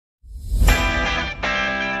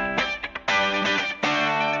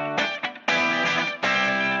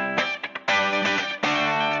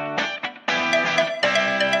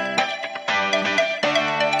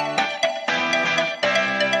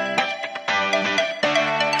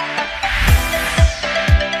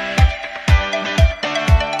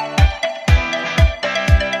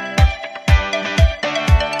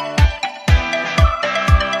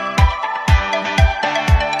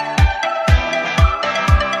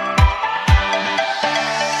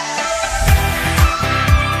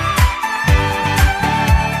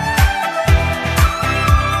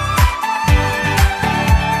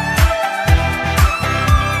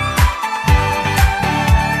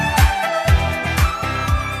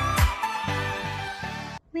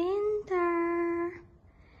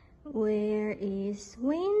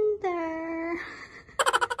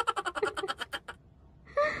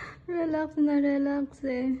relax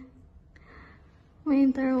eh.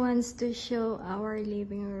 Winter wants to show our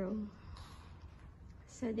living room.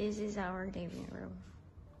 So this is our living room.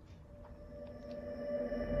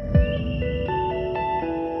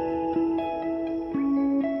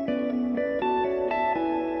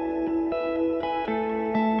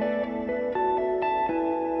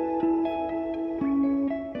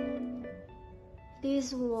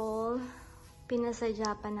 This wall,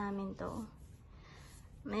 pinasadya pa namin to.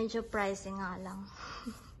 Medyo pricey nga lang.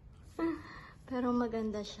 Pero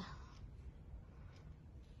maganda siya.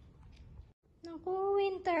 Naku,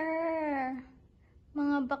 Winter!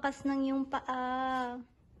 Mga bakas ng iyong paa.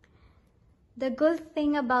 The good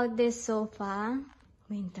thing about this sofa,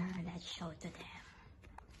 Winter, let's show to them.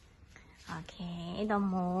 Okay, the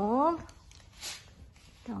move.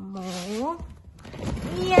 The move.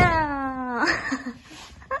 Yeah!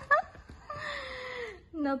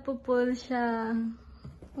 Napupul siya.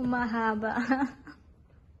 Umahaba.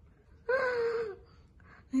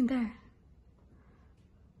 Winter.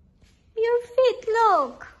 Your feet,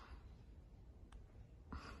 look!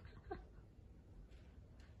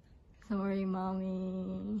 Sorry,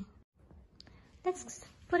 mommy. Let's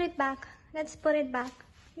put it back. Let's put it back.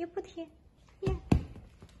 You put here. Yeah.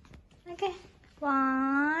 Okay.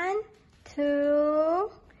 1, 2,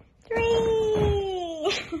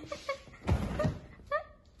 3.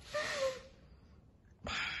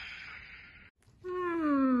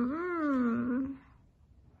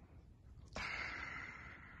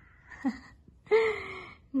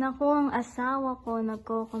 Naku, ang asawa ko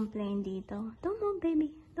nagko-complain dito. Don't move, baby.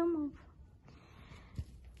 Don't move.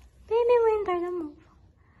 Baby Winter, don't move.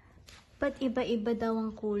 But iba-iba daw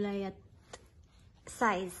ang kulay at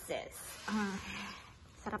sizes.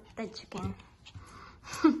 Sarap tajukin.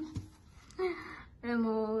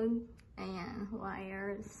 Remote. Ayan,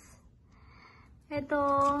 wires. Ito,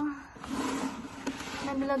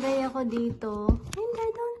 naglagay ako dito. Winter,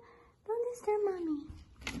 don't disturb mommy.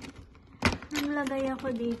 Naglagay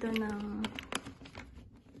ako dito ng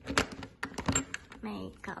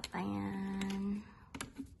makeup. Ayan.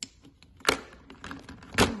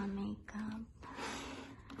 Mga makeup.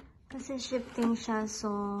 Kasi shifting siya,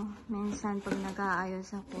 so minsan pag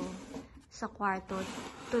nag-aayos ako sa kwarto,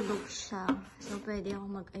 tulog siya. So pwede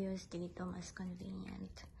ako mag-ayos dito, mas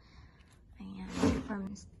convenient. Ayan.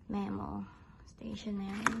 From memo.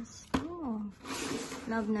 Stationaries. Oh.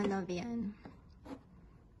 Love na love yan.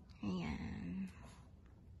 Ayan.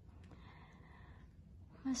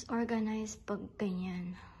 Mas organized pag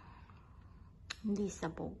ganyan. Hindi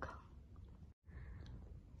sabog.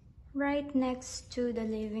 Right next to the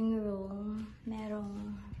living room,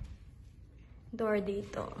 merong door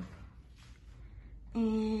dito.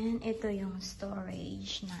 And ito yung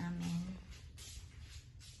storage namin.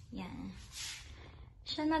 Yan.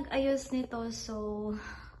 Siya nag-ayos nito, so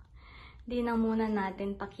di na muna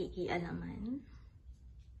natin pakikialaman.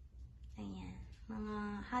 Ayan.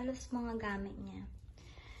 Halos mga gamit niya.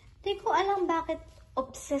 Di ko alam bakit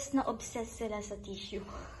obsessed na obsessed sila sa tissue.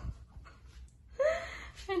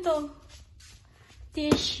 Ito.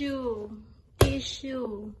 Tissue.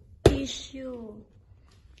 Tissue. Tissue.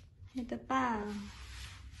 Ito pa.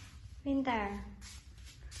 Winter.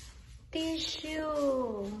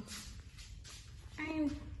 Tissue.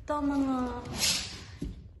 Ay, ito mga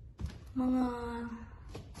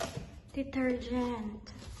detergent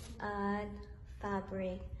at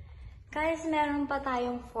fabric. Guys, meron pa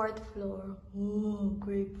tayong 4th floor.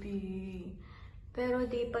 Creepy. Pero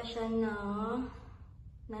di pa siya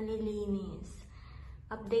nalilinis.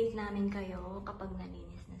 Update namin kayo kapag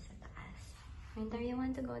nalinis na sa taas. Winter, you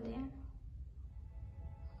want to go there?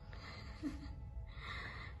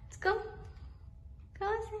 Let's go.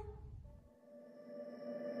 Go, Asa.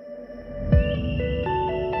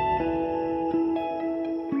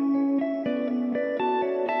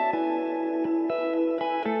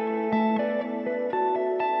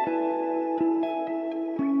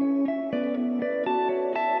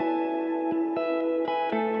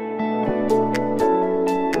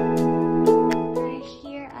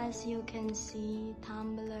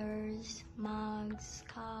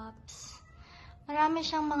 Marami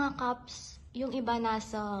siyang mga cups. Yung iba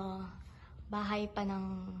nasa bahay pa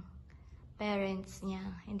ng parents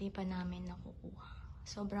niya. Hindi pa namin nakukuha.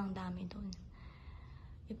 Sobrang dami dun.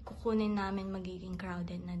 Ikukunin namin, magiging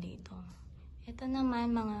crowded na dito. Ito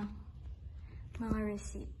naman mga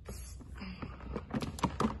receipts.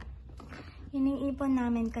 Iniipon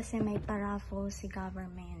namin kasi may paraffle si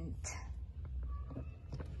government.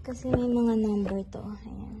 Kasi may mga number to.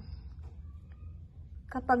 Ayan.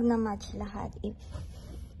 Kapag na-match lahat, if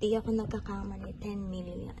di ako nagkakamali, 10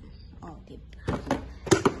 million. O, diba?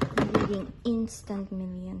 magiging instant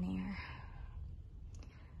millionaire.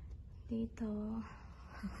 Dito,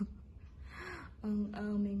 ang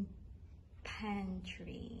aming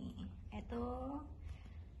pantry. Itong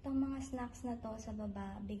mga snacks na to sa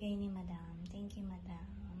baba, bigay ni Madam. Thank you, Madam.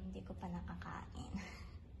 Hindi ko pa nakakain.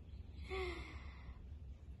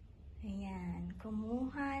 Ayan,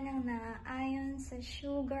 kumuha ng naayon sa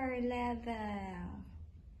sugar level.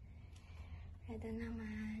 Ito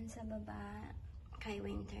naman sa baba, kay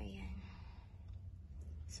Winter yan.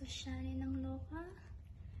 Sosyali ng loka.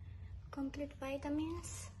 Complete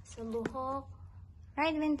vitamins sa buhok.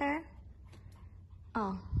 Right, Winter?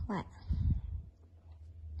 Oh, what?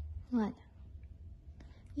 What?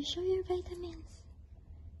 You show your vitamins.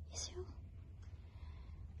 You show?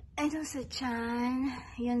 Ito sa tiyan.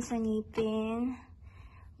 Yan sa ngipin.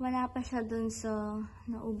 Wala pa siya dun sa...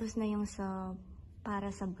 Naubos na yung sa...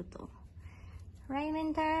 Para sa buto. Right,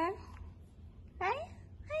 Winter? Right?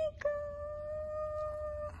 Ay ko!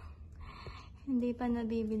 Hindi pa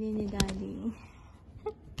nabibili ni Daddy.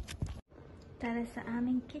 Tara sa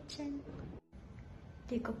aming kitchen.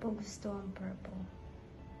 Hindi ko po gusto ang purple.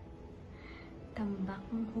 Tambak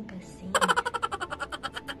mong hugasin.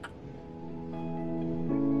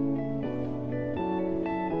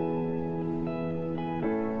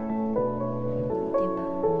 Diba?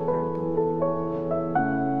 Purple.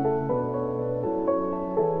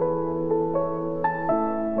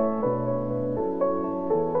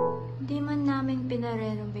 Di man namin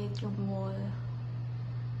pinarenovate yung wall.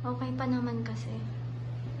 Okay pa naman kasi.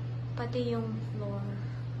 Pati yung floor.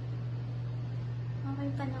 Okay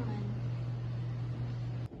pa naman.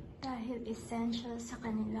 Dahil essential sa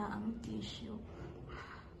kanila ang tissue.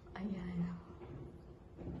 Ayan.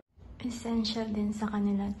 Essential din sa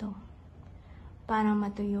kanila to. Para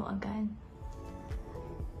matuyo agad.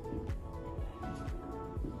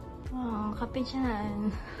 Oh, kape dyan.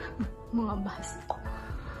 Mga basto.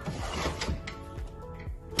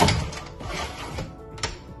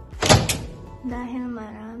 Dahil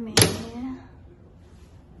marami,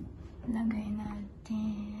 lagay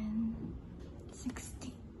natin 60.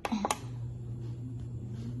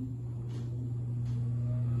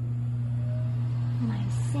 My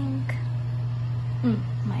sink.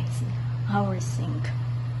 My sink. Our sink.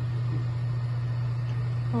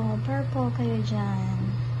 Oh, purple kayo dyan.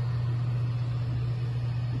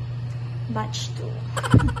 Batch 2.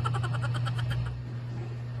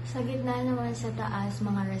 Sa gitna naman sa taas,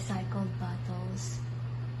 mga recycled bottles.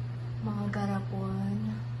 Mga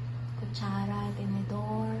garapon, kutsara,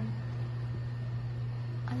 tinidor.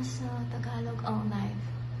 Ano sa Tagalog? Oh, knife.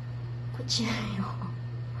 Kutsilyo.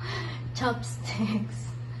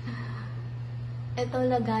 Chopsticks.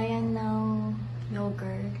 Ito lagayan ng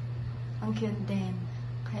yogurt. Ang cute din.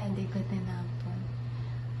 Kaya di ko tinapon.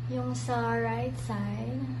 Yung sa right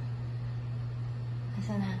side,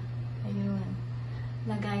 asa na? Ayun.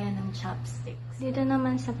 Lagayan ng chopsticks. Dito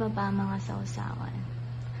naman sa baba, mga sausawan.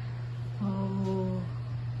 Oh.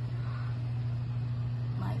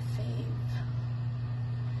 My fave.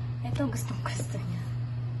 Ito gustong-gusto niya.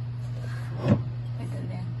 Ito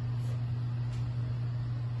din.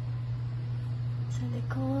 Sa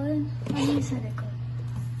likod. Ano yung sa likod?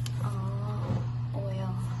 Oh,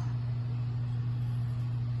 oil.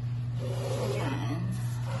 Ayan.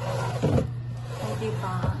 O,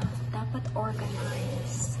 diba? Dapat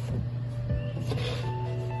organized.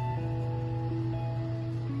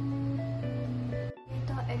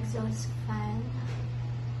 Ito, exhaust fan.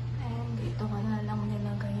 And dito ko na lang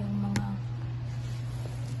nilagay yung mga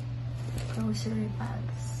grocery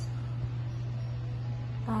bags.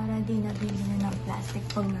 Para di nabili na ng plastic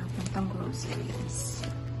pag napuntang groceries.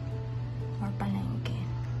 Or palengke.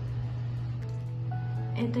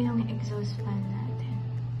 Ito yung exhaust fan natin.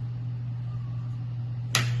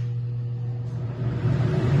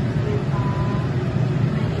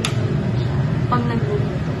 Pag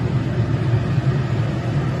nagluluto.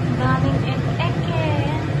 Daming ek-eke.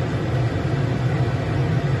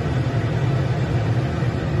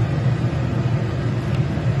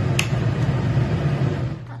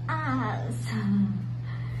 Taas.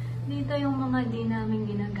 Dito yung mga di namin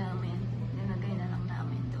ginagamit. Nilagay na lang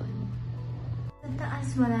namin doon. Sa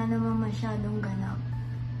taas wala naman masyadong ganap.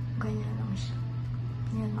 Ganyan lang siya.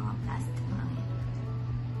 Yan mga plastic lang yan.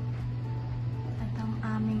 At ang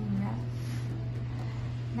aming ref.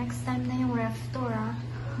 Next time na yung ref tour, ah.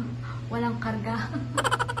 Walang karga.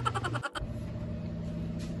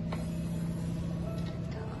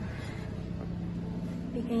 Ito.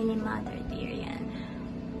 Bigay ni Mother Dear yan.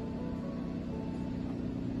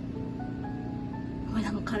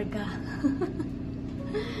 Walang karga.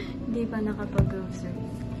 Hindi pa nakapag-grocery.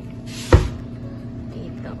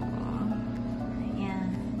 Dito.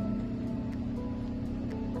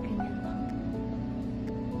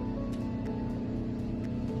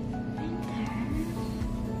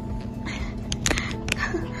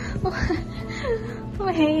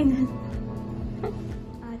 Wait.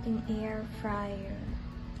 Ating air fryer.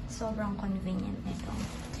 Sobrang convenient nito.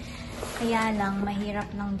 Kaya lang,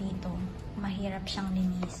 mahirap lang dito. Mahirap siyang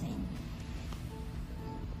linisin.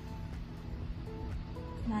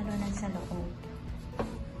 Lalo na sa loob.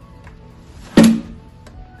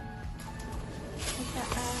 Sa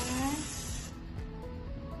taas.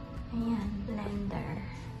 Ayan, blender.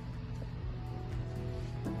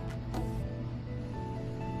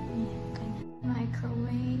 Ayan, ganyan.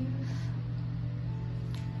 Microwave.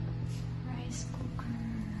 Rice cooker.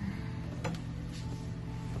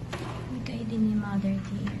 Bigay din ni Mother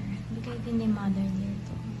Dear. Bigay din ni Mother Dear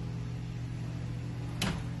to.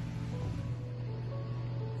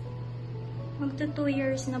 Magto 2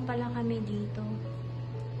 years na pala kami dito.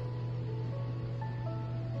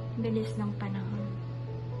 Bilis ng panahon.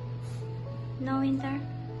 No, Winter?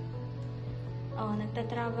 Oh,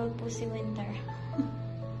 nagta-travel po si Winter.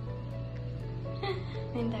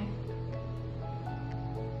 Winter.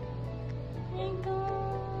 There you go.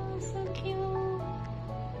 So cute.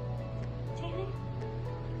 Say hi.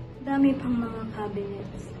 Dami pang mga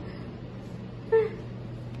cabinets.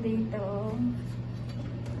 Dito.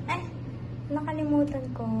 Ay, nakalimutan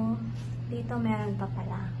ko. Dito meron pa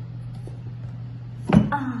pala.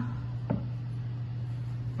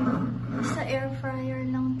 Sa air fryer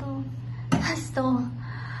lang to. Tapos to,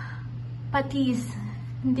 patis.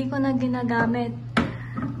 Hindi ko na ginagamit.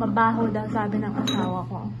 Mabaho daw, sabi ng asawa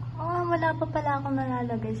ko. Oh, wala pa pala akong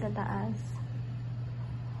nalalagay sa taas.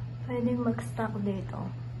 Pwedeng mag-stock dito.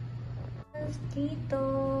 Dito.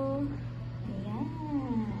 Ayan.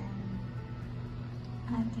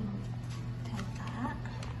 Ating tata.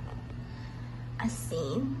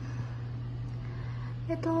 Asin.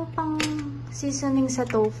 Ito pang seasoning sa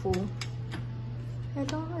tofu.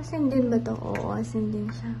 Ito, asin din ba to? Oo, asin din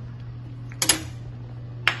siya.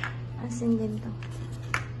 Asin din to.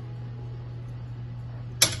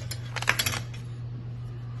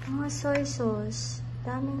 Mga soy sauce.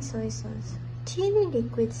 Daming soy sauce. Chili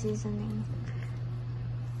liquid seasoning.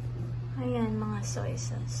 Ayan, mga soy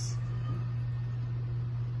sauce.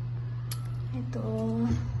 Ito,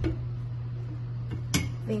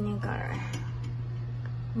 vinegar.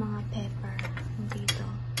 Mga pepper dito.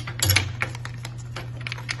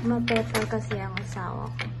 Mga pepper kasi ang asawa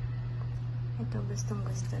ko. Ito,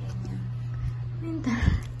 gustong-gusto rin niya. Winter.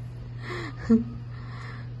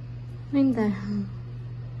 Winter.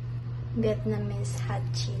 Vietnamese hot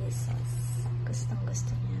chili sauce.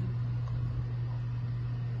 Gustong-gusto niya.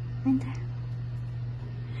 Winter.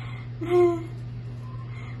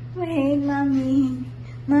 Wait, mommy.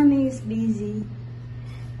 Mommy is busy.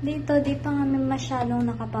 Dito, di pa kami masyadong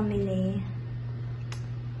nakapamili.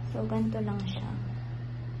 So, ganito lang siya.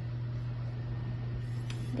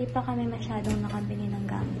 Di pa kami masyadong nakabili ng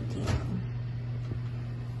gamit dito.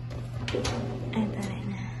 Ito rin.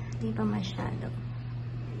 Di pa masyado.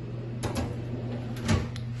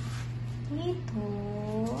 Dito.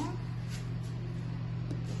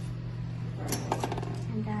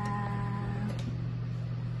 And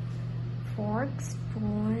fork,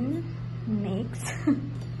 spoon, mix.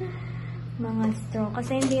 Mga straw.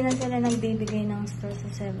 Kasi hindi na sila nagbibigay ng straw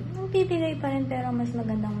sa 7. Nagbibigay pa rin pero mas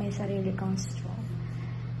magandang may sarili kang straw.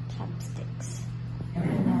 Chopsticks.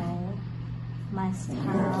 Must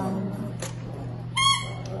have.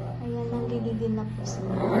 Ayan, nanggigigil na po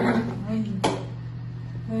sila. Winter.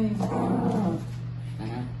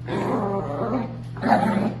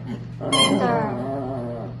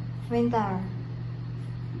 Winter.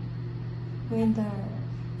 Winter.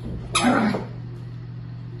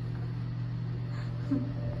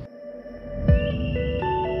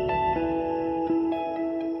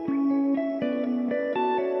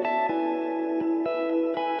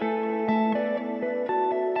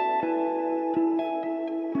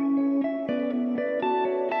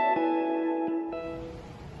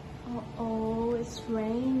 It's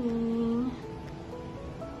raining.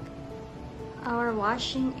 Our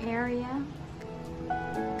washing area.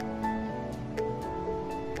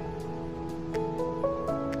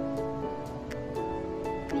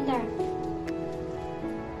 Winter.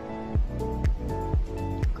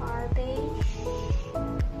 Garbage.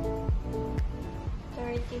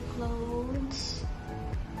 Dirty clothes.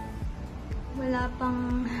 Wala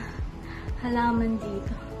pang halaman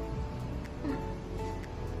dito.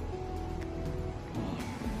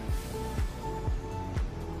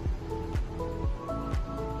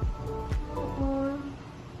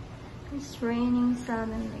 It's raining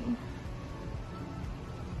suddenly.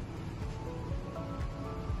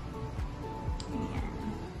 Ayan.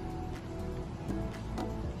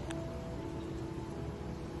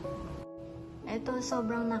 Ito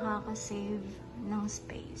sobrang nakaka-save ng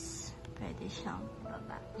space. Pwede siyang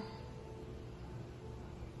baba.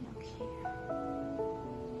 Look here.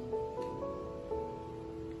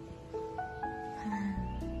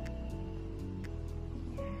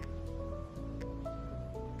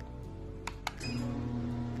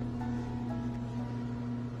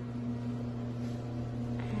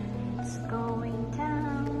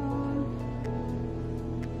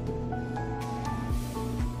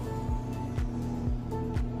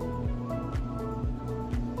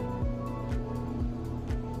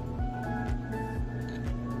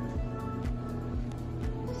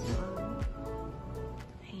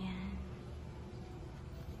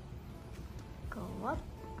 Up.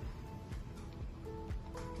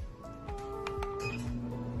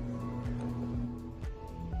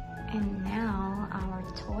 And now our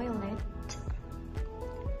toilet.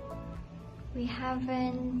 We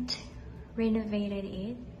haven't renovated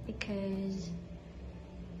it because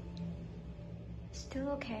still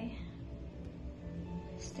okay.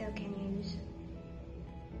 Still can use.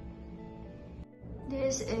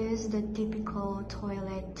 This is the typical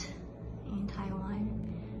toilet in Taiwan.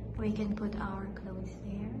 We can put our clothes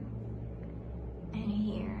there, and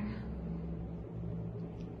here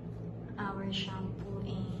our shampoo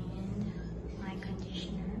and my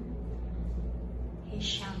conditioner, his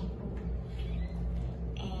shampoo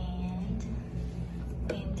and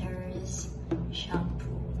Winter's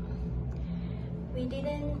shampoo. We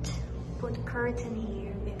didn't put curtain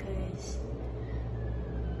here because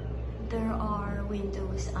there are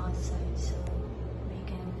windows outside, so we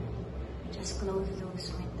can just close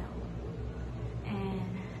those windows. And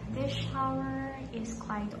this shower is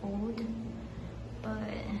quite old,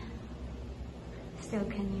 but still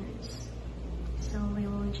can use. So we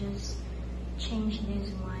will just change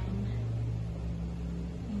this one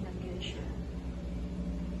in the future.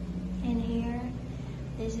 And here,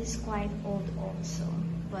 this is quite old also,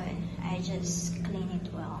 but I just clean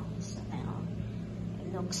it well, so now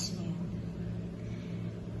it looks new.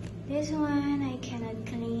 This one I cannot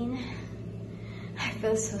clean. I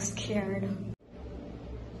feel so scared.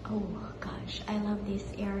 Oh gosh, I love this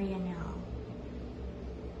area now.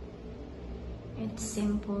 It's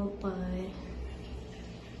simple but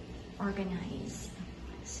organized,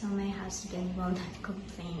 so my husband will not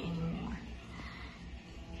complain anymore.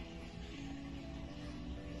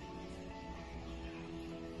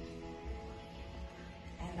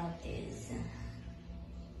 I love this.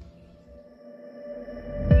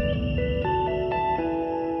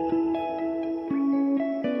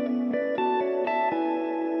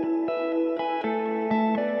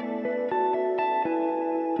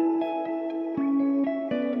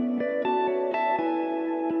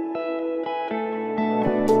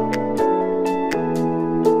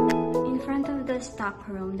 Stock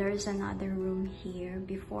room, there's another room here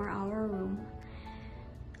before our room.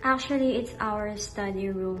 Actually, it's our study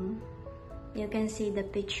room. You can see the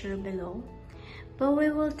picture below, but we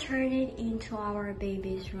will turn it into our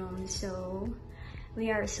baby's room, so we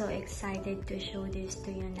are so excited to show this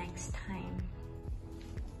to you next time.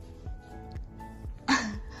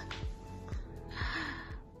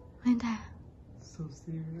 So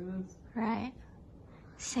serious? Right.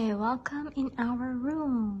 Say welcome in our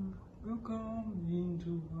room. Welcome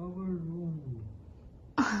into our room.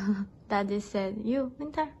 Daddy said, you,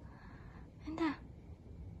 Winter,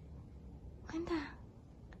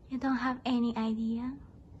 you don't have any idea?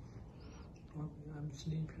 Okay, I'm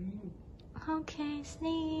sleeping. Okay,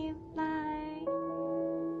 sleep, bye.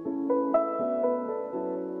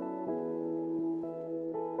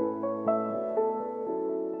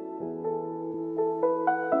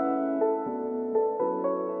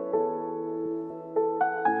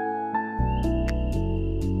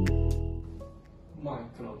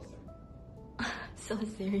 So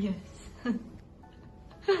serious.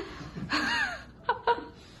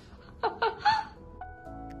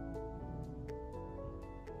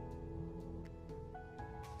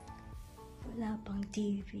 Wala pang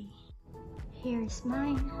TV. Here's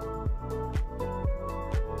mine.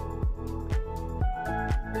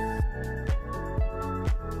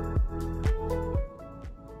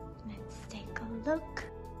 Let's take a look.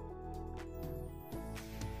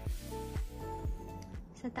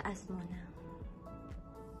 Sa taas muna.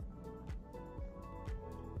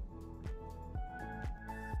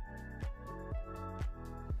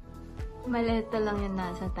 Maleta lang yung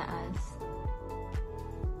nasa taas.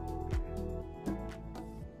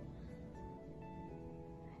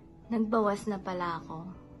 Nagbawas na pala ako.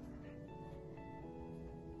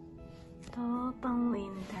 Ito, pang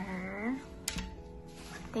winter.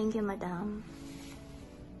 Thank you, madam.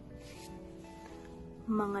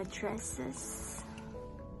 Mga dresses.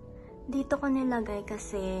 Dito ko nilagay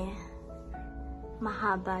kasi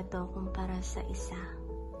mahaba to kumpara sa isa.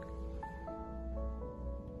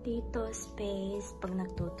 Dito space pag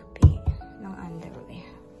nagtutupi ng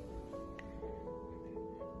underwear.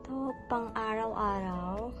 Ito pang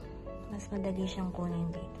araw-araw, mas madali siyang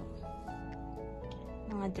kunin dito.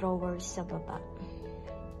 Mga drawers sa baba.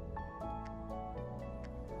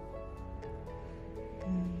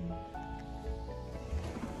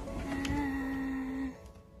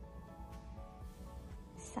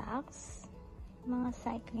 Socks. Mga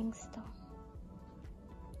cyclings to.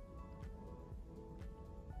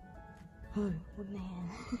 Huwag na yan.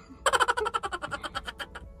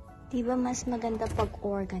 Diba mas maganda pag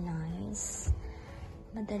organize?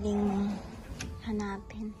 Madaling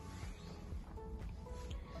hanapin.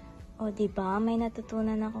 O diba, may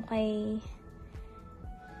natutunan ako kay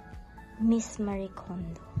Miss Marie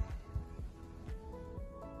Kondo.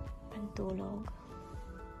 Pantulog.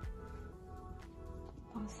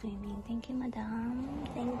 Pang swimming. Thank you, madam.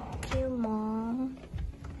 Thank you, mom.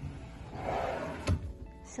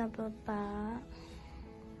 Sa baba,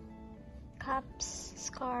 cups,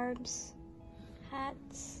 scarves,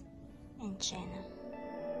 hats, and chena.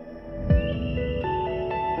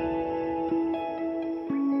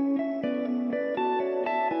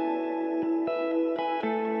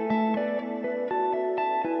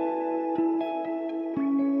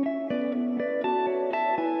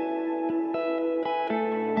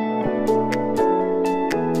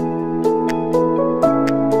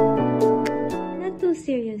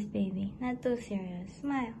 Serious, baby. Not too serious.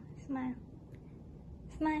 Smile. Smile.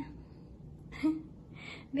 Smile.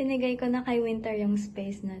 Binigay ko na kay Winter yung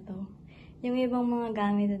space na to. Yung ibang mga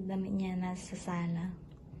gamit at damit niya nasa sala.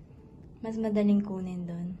 Mas madaling kunin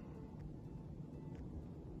doon.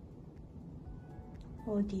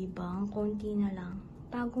 O diba? Ang konti na lang.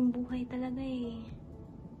 Bagong buhay talaga eh.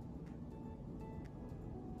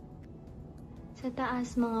 Sa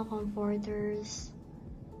taas mga comforters,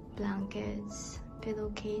 blankets,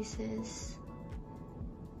 pillowcases,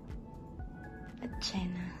 at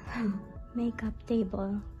chena. Makeup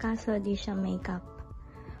table, kaso di siya makeup.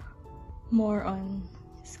 More on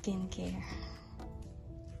skincare.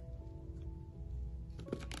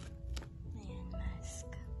 Ayan,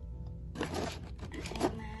 mask.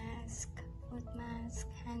 Eye mask, foot mask,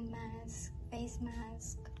 hand mask, face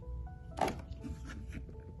mask.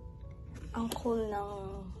 Ang cool ng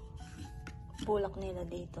bulak nila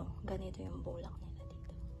dito. Ganito yung bulak nila.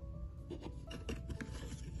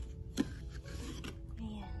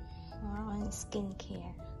 Ayan. More on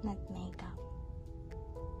skincare, not makeup.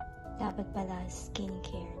 Dapat pala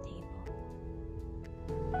skincare table.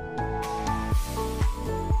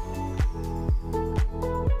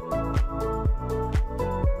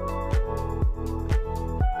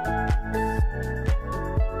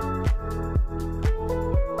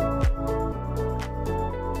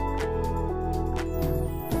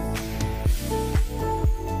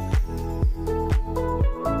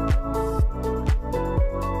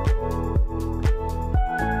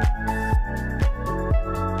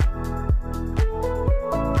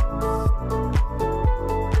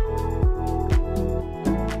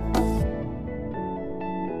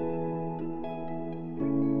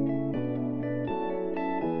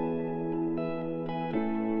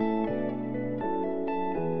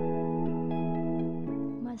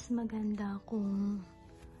 Mas maganda kung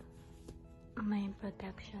may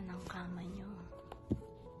protection ng kama nyo.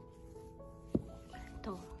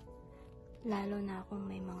 Ito, lalo na kung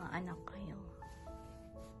may mga anak kayo.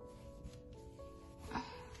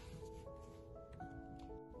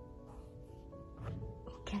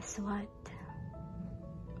 Guess what?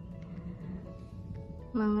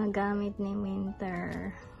 Mga gamit ni Winter.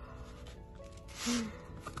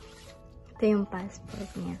 Ito yung passport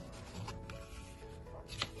niya.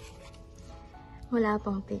 Wala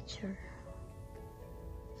pang picture.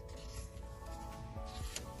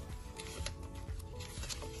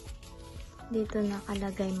 Dito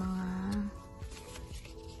nakalagay mga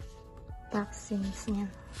vaccines niya.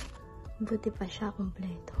 Buti pa siya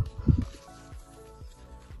kumpleto.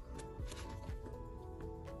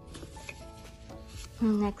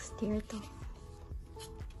 Next year to.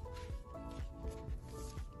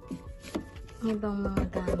 Ibang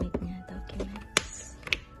mga gamit niya, documents.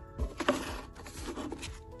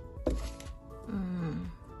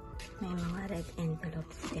 May mga red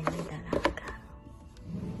envelopes din na dalaga.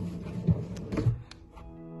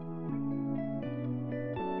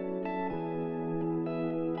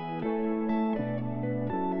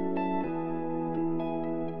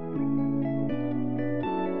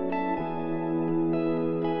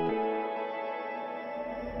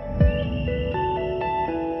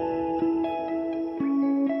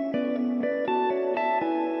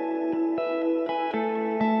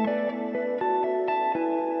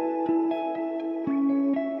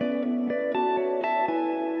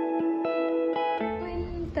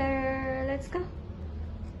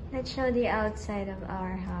 show the outside of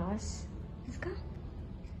our house. Let's go.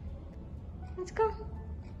 Let's go.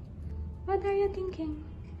 What are you thinking?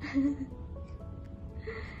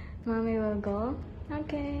 Mommy will go?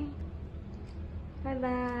 Okay.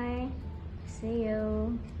 Bye-bye. See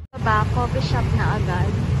you. Baba, coffee shop na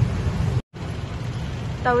agad.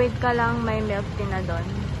 Tawid ka lang, may milk tea na doon.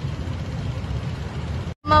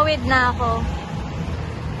 Mawid na ako.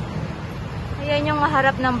 Ayan yung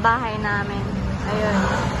harap ng bahay namin. Ayun,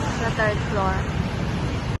 sa 3rd floor.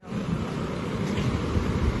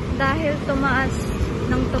 Dahil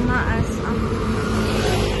tumaas ang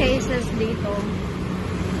cases dito,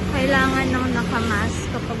 kailangan ng nakamask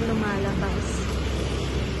kapag lumalabas.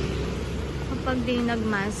 Kapag di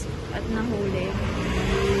nagmask at nahuli,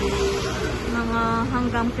 mga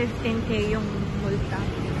hanggang 15K yung multa.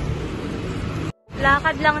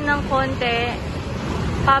 Lakad lang ng konti,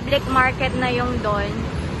 public market na yung doon,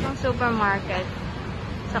 yung supermarket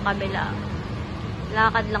sa kabila.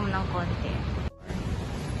 Lakad lang ng konti.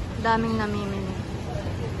 Daming namimili.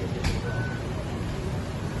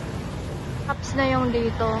 Shops na yung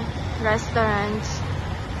dito, restaurants.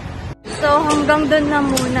 So hanggang doon na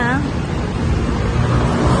muna.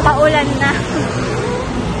 Paulan na.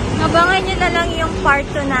 Abangan nyo na lang yung part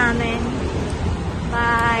 2 namin.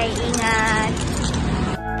 Bye! Ingat!